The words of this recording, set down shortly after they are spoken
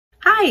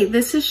Hi,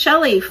 this is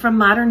Shelley from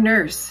Modern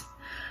Nurse.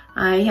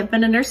 I have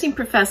been a nursing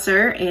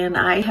professor and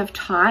I have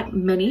taught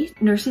many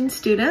nursing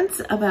students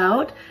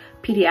about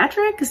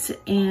pediatrics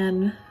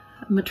and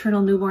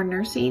maternal newborn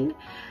nursing,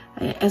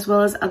 as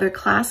well as other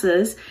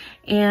classes.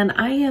 And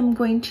I am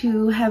going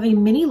to have a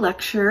mini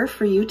lecture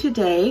for you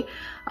today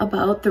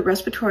about the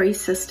respiratory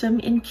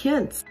system in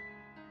kids.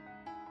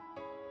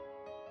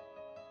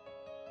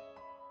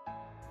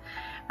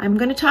 I'm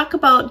going to talk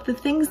about the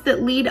things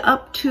that lead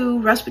up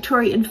to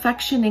respiratory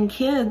infection in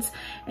kids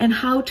and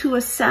how to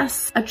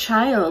assess a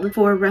child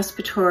for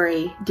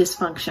respiratory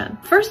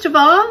dysfunction. First of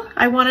all,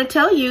 I want to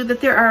tell you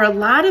that there are a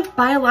lot of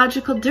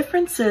biological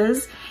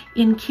differences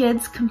in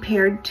kids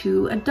compared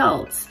to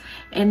adults.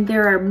 And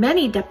there are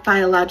many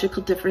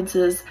biological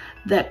differences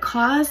that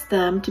cause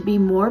them to be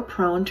more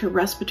prone to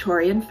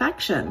respiratory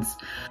infections.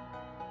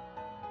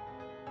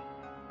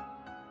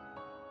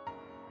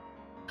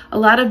 A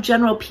lot of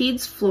general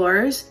peds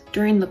floors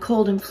during the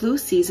cold and flu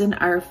season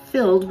are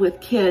filled with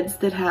kids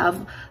that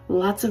have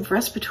lots of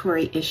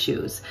respiratory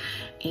issues.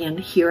 And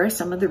here are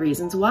some of the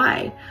reasons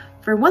why.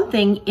 For one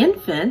thing,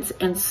 infants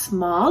and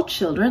small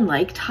children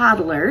like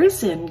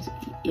toddlers and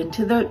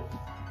into the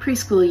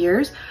preschool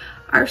years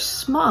are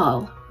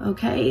small,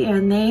 okay?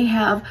 And they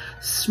have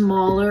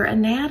smaller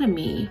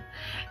anatomy.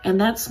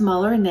 And that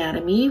smaller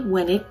anatomy,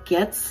 when it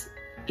gets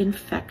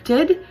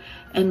infected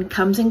and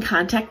comes in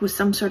contact with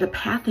some sort of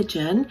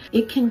pathogen,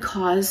 it can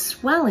cause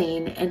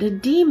swelling and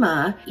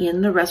edema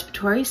in the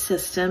respiratory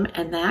system,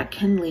 and that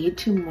can lead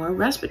to more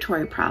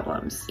respiratory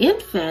problems.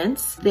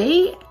 Infants,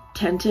 they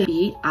tend to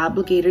be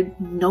obligated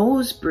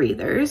nose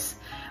breathers,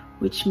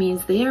 which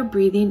means they are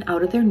breathing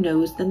out of their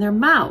nose than their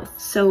mouth.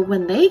 So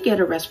when they get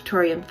a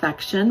respiratory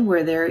infection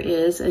where there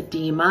is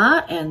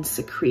edema and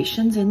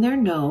secretions in their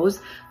nose,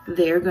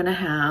 they're going to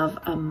have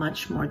a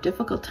much more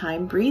difficult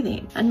time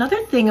breathing.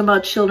 Another thing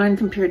about children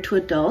compared to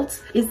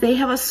adults is they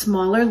have a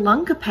smaller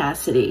lung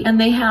capacity, and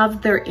they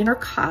have their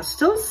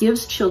intercostals,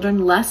 gives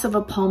children less of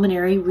a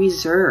pulmonary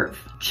reserve.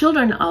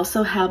 Children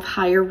also have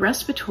higher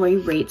respiratory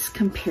rates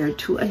compared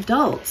to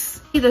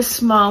adults. The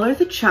smaller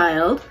the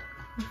child,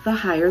 the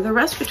higher the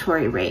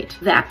respiratory rate.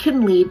 That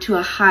can lead to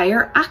a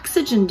higher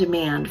oxygen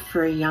demand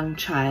for a young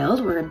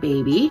child or a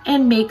baby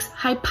and makes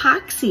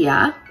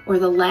hypoxia, or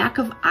the lack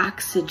of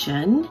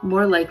oxygen,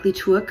 more likely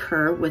to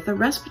occur with a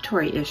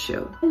respiratory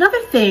issue.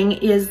 Another thing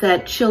is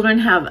that children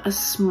have a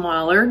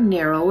smaller,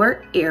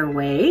 narrower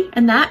airway,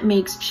 and that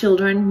makes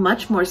children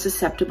much more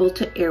susceptible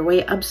to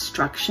airway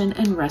obstruction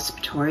and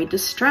respiratory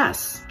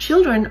distress.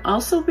 Children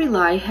also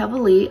rely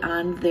heavily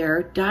on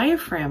their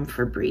diaphragm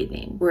for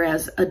breathing,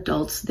 whereas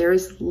adults, there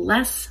is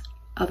less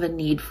of a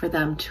need for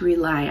them to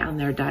rely on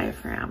their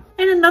diaphragm.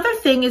 And another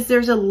thing is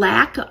there's a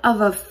lack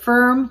of a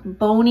firm,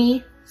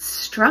 bony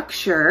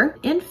structure.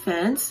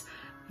 Infants,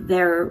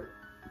 their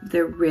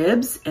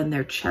ribs and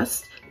their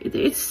chest,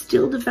 it's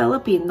still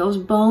developing. Those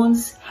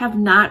bones have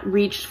not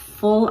reached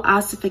full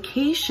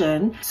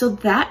ossification, so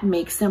that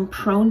makes them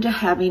prone to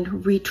having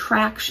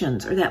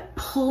retractions, or that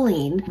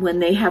pulling. When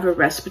they have a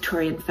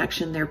respiratory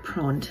infection, they're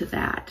prone to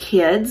that.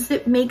 Kids,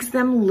 it makes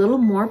them a little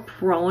more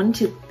prone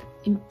to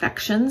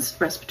infections,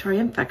 respiratory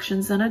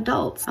infections, than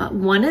adults.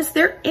 One is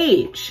their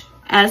age.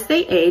 As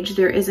they age,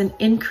 there is an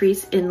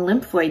increase in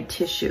lymphoid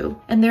tissue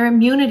and their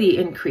immunity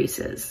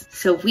increases.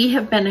 So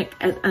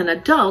an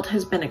adult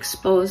has been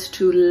exposed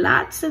to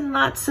lots and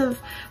lots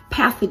of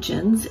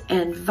pathogens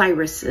and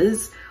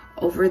viruses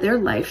over their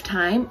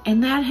lifetime,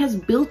 and that has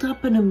built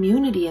up an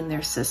immunity in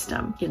their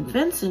system.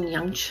 Infants and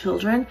young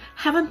children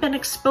haven't been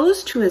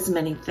exposed to as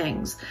many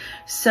things,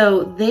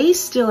 so they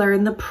still are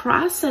in the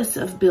process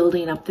of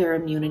building up their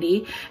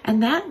immunity,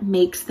 and that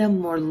makes them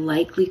more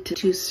likely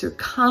to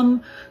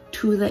succumb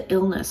to the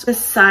illness. The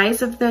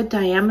size of the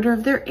diameter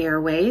of their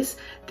airways,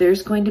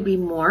 there's going to be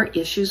more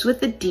issues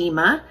with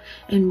edema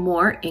and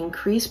more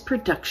increased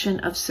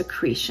production of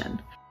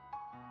secretion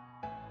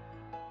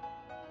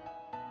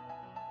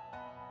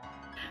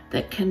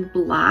that can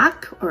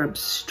block or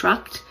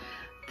obstruct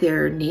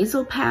their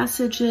nasal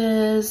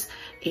passages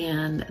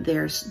and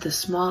the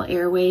small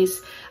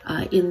airways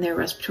in their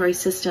respiratory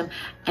system,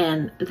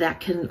 and that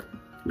can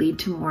lead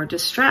to more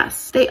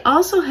distress. They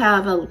also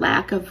have a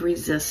lack of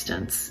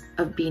resistance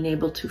of being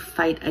able to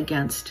fight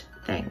against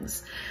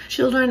things.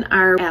 Children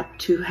are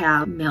apt to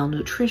have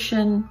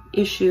malnutrition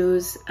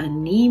issues,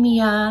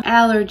 anemia,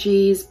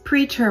 allergies,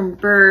 preterm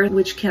birth,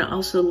 which can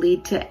also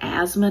lead to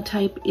asthma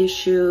type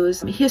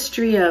issues,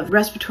 history of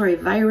respiratory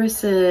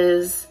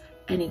viruses,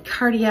 any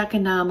cardiac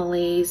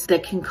anomalies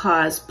that can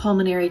cause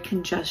pulmonary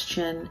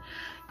congestion,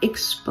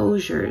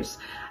 exposures.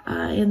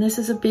 And this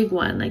is a big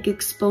one, like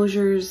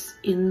exposures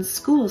in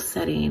school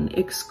setting,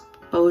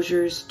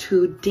 exposures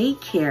to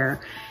daycare,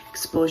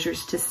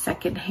 exposures to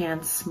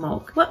secondhand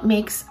smoke. What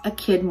makes a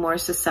kid more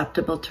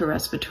susceptible to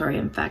respiratory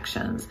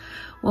infections?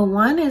 Well,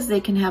 one is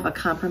they can have a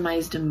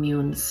compromised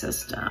immune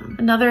system.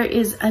 Another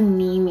is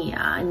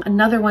anemia.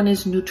 Another one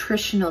is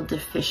nutritional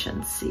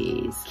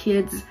deficiencies.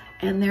 Kids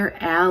and their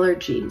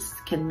allergies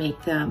can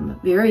make them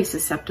very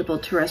susceptible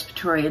to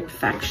respiratory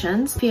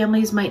infections.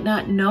 Families might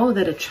not know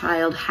that a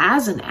child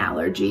has an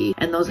allergy,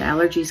 and those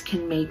allergies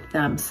can make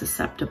them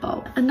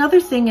susceptible.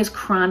 Another thing is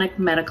chronic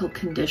medical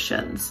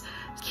conditions.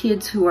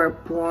 Kids who are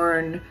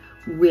born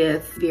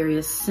with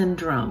various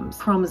syndromes,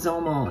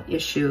 chromosomal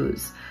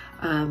issues.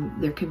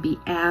 There can be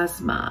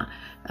asthma,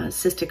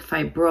 cystic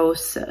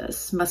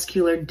fibrosis,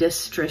 muscular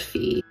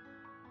dystrophy.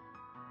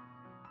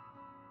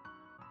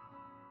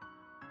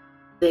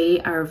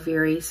 They are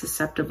very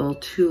susceptible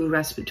to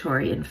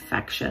respiratory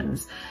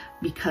infections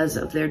because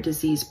of their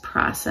disease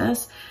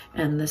process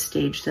and the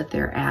stage that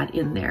they're at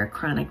in their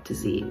chronic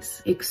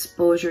disease.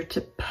 Exposure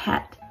to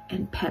pet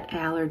and pet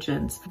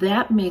allergens,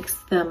 that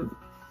makes them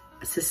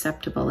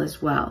susceptible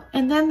as well.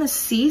 And then the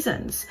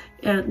seasons.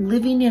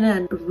 Living in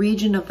a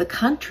region of the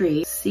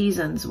country,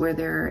 seasons where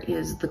there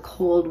is the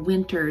cold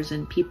winters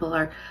and people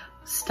are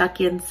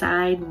stuck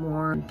inside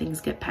more and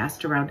things get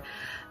passed around,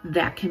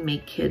 that can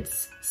make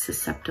kids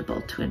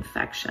susceptible to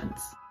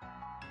infections.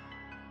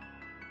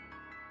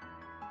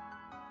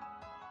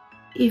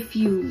 If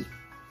you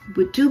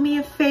would do me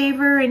a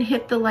favor and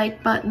hit the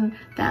like button,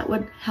 that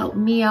would help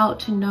me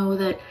out to know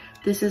that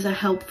this is a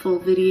helpful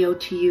video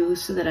to you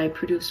so that I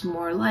produce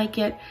more like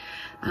it.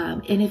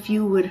 And if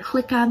you would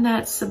click on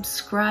that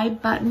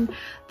subscribe button,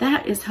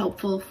 that is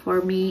helpful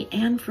for me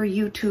and for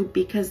YouTube,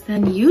 because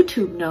then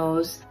YouTube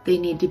knows they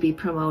need to be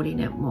promoting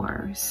it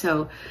more.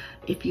 So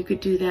if you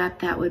could do that,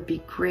 that would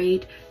be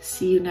great.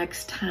 See you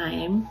next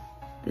time.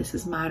 This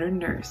is Modern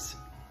Nurse.